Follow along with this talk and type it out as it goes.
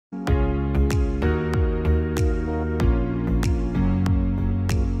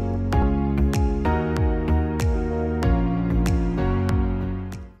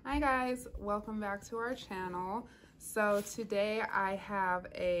welcome back to our channel. So today I have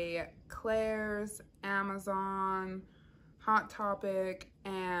a Claire's, Amazon, Hot Topic,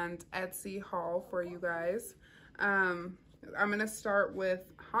 and Etsy haul for you guys. I'm gonna start with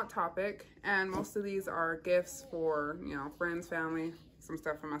Hot Topic, and most of these are gifts for, you know, friends, family, some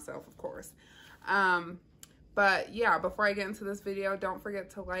stuff for myself, of course. But yeah, before I get into this video, don't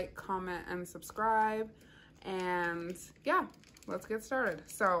forget to like, comment, and subscribe. And yeah, let's get started.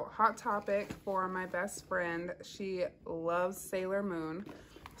 So Hot Topic for my best friend. She loves Sailor Moon.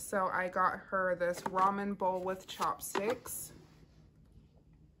 So I got her this ramen bowl with chopsticks.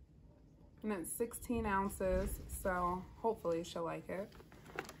 And it's 16 ounces, so hopefully she'll like it.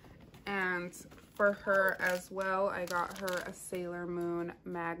 And for her as well, I got her a Sailor Moon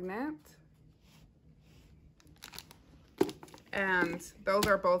magnet. And those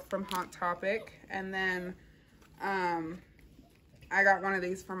are both from Hot Topic. And then I got one of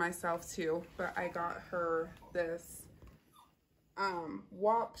these for myself too, but I got her this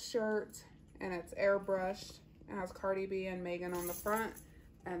WAP shirt, and it's airbrushed. It has Cardi B and Megan on the front,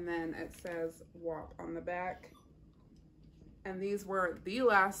 and then it says WAP on the back. And these were the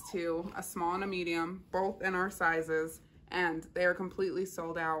last two, a small and a medium, both in our sizes, and they are completely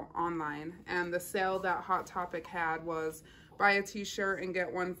sold out online. And the sale that Hot Topic had was buy a t-shirt and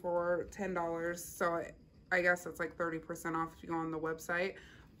get one for $10. So I guess it's like 30% off if you go on the website,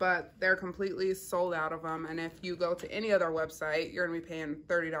 but they're completely sold out of them. And if you go to any other website, you're gonna be paying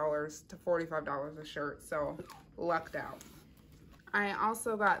 $30 to $45 a shirt. So lucked out. I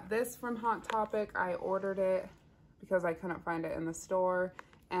also got this from Hot Topic. I ordered it because I couldn't find it in the store.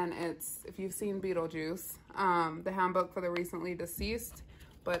 And it's, if you've seen Beetlejuice, the handbook for the recently deceased,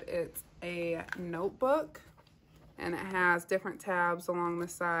 but it's a notebook. And it has different tabs along the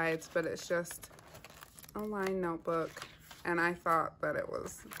sides, but it's just a lined notebook. And I thought that it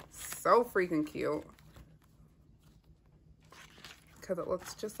was so freaking cute because it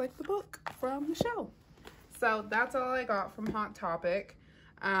looks just like the book from the show. So that's all I got from Hot Topic.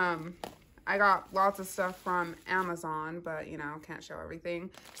 I got lots of stuff from Amazon, but you know, can't show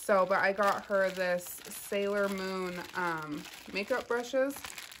everything. So, but I got her this Sailor Moon makeup brushes.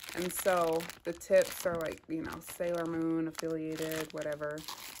 And so the tips are like, you know, Sailor Moon affiliated, whatever.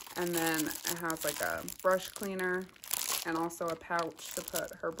 And then it has like a brush cleaner and also a pouch to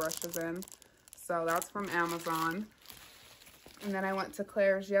put her brushes in. So that's from Amazon. And then I went to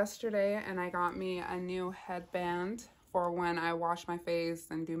Claire's yesterday and I got me a new headband for when I wash my face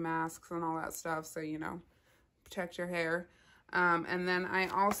and do masks and all that stuff. So, you know, protect your hair. And then I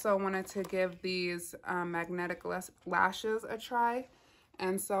also wanted to give these magnetic lashes a try.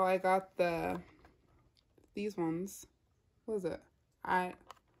 And so I got these ones. What is it?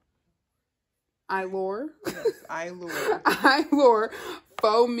 Eylure. Yes, Eylure. Eylure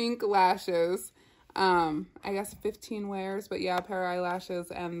faux mink lashes. I guess 15 wears, but yeah, a pair of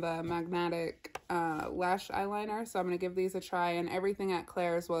eyelashes and the magnetic lash eyeliner. So I'm gonna give these a try. And everything at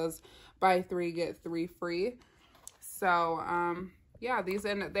Claire's was buy 3 get 3 free. So yeah,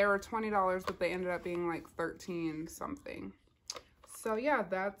 they were $20, but they ended up being like 13 something. So yeah,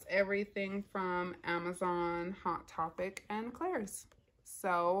 that's everything from Amazon, Hot Topic, and Claire's.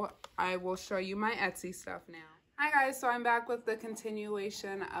 So I will show you my Etsy stuff now. Hi guys, so I'm back with the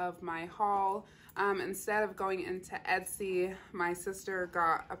continuation of my haul. Instead of going into Etsy, my sister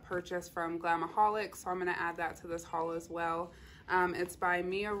got a purchase from Glamaholic, so I'm gonna add that to this haul as well. It's by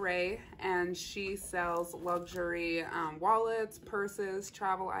Mia Ray, and she sells luxury wallets, purses,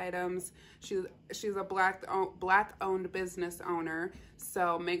 travel items. She's a black-owned business owner,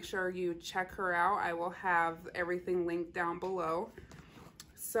 so make sure you check her out. I will have everything linked down below.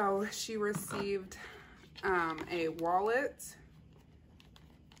 So she received a wallet,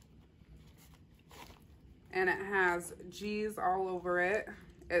 and it has G's all over it.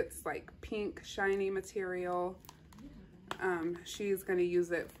 It's like pink, shiny material. She's going to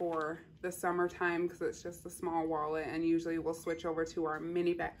use it for the summertime because it's just a small wallet, and usually we'll switch over to our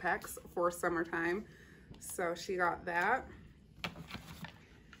mini backpacks for summertime. So she got that.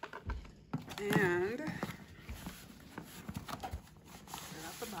 And got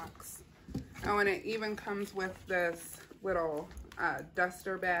the box. Oh, and it even comes with this little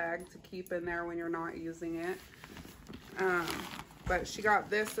duster bag to keep in there when you're not using it. But she got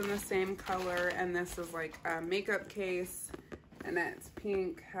this in the same color, and this is like a makeup case, and it's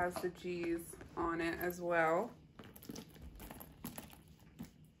pink, has the G's on it as well.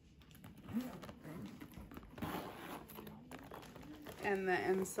 And the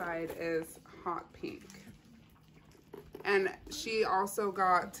inside is hot pink. And she also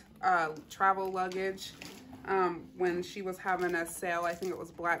got travel luggage. when she was having a sale. I think it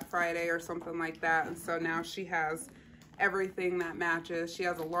was Black Friday or something like that. And so now she has everything that matches. She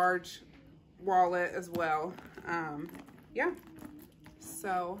has a large wallet as well. Yeah.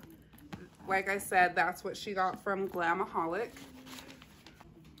 So, like I said, that's what she got from Glamaholic.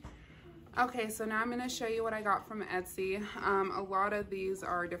 Okay, so now I'm going to show you what I got from Etsy. A lot of these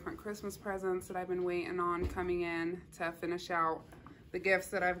are different Christmas presents that I've been waiting on coming in to finish out the gifts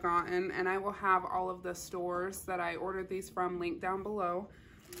that I've gotten. And I will have all of the stores that I ordered these from linked down below.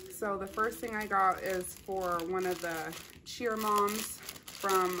 So the first thing I got is for one of the cheer moms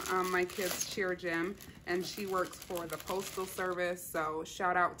from my kids' cheer gym. And she works for the Postal Service, so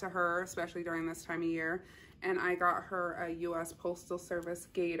shout out to her, especially during this time of year. And I got her a US Postal Service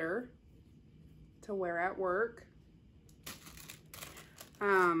gator to wear at work.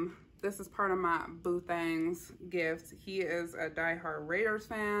 This is part of my Boo Thang's gift. He is a diehard Raiders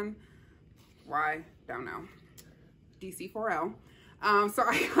fan. Why? Don't know. DC4L. So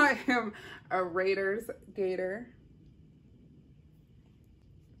I got him a Raiders gator.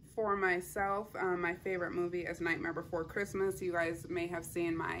 For myself, my favorite movie is Nightmare Before Christmas. You guys may have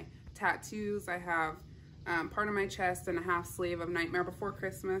seen my tattoos. I have part of my chest and a half sleeve of Nightmare Before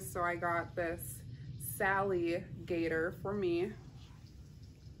Christmas. So I got this Sally gator for me.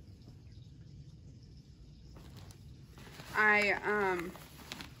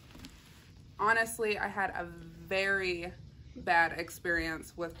 Honestly, I had a very bad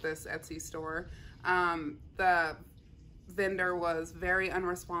experience with this Etsy store. The vendor was very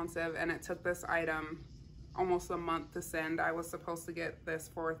unresponsive, and it took this item almost a month to send. I was supposed to get this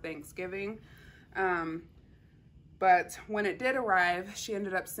for Thanksgiving. But when it did arrive, she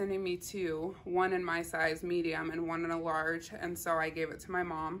ended up sending me two, one in my size medium and one in a large, and so I gave it to my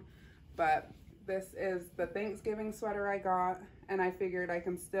mom. But this is the Thanksgiving sweater I got, and I figured I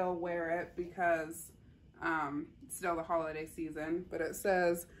can still wear it because it's still the holiday season. But it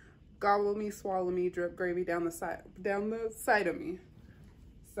says, "Gobble me, swallow me, drip gravy down the side of me."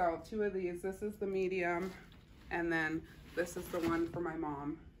 So two of these. This is the medium, and then this is the one for my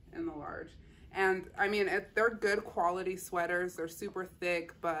mom in the large. And I mean, they're good quality sweaters. They're super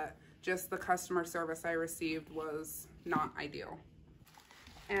thick, but just the customer service I received was not ideal.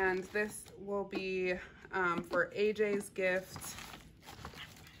 And this will be for AJ's gift.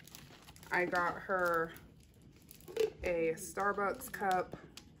 I got her a Starbucks cup,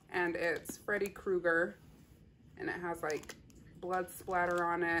 and it's Freddy Krueger, and it has like blood splatter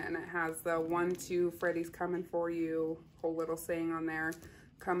on it, and it has the 1, 2, Freddy's coming for you, whole little saying on there.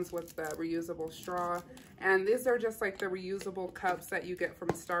 Comes with the reusable straw, and these are just like the reusable cups that you get from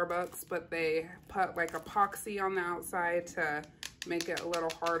Starbucks, but they put like epoxy on the outside to make it a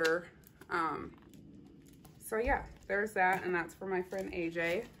little harder. So yeah, there's that, and that's for my friend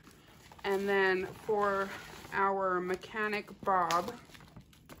AJ. And then for our mechanic Bob,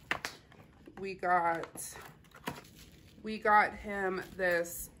 we got him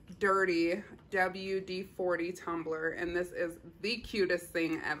this dirty WD-40 tumbler, and this is the cutest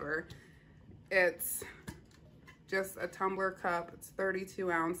thing ever. It's just a tumbler cup. It's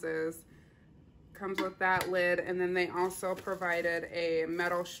 32 ounces. Comes with that lid, and then they also provided a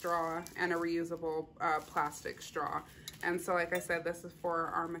metal straw and a reusable plastic straw. And so, like I said, this is for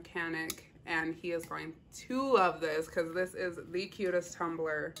our mechanic, and he is going to love this because this is the cutest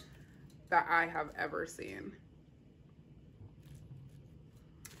tumbler that I have ever seen.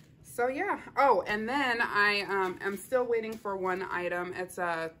 So yeah. Oh, and then I am still waiting for one item. It's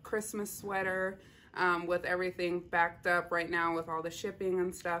a Christmas sweater with everything backed up right now with all the shipping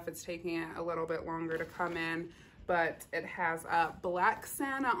and stuff. It's taking it a little bit longer to come in, but it has a black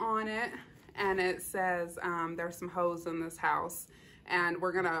Santa on it, and it says there's some hoes in this house. And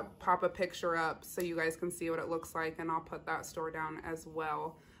we're gonna pop a picture up so you guys can see what it looks like, and I'll put that store down as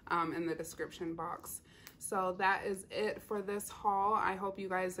well in the description box. So that is it for this haul. I hope you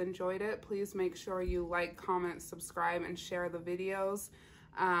guys enjoyed it. Please make sure you like, comment, subscribe, and share the videos.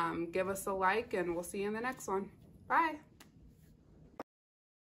 Give us a like, and we'll see you in the next one. Bye.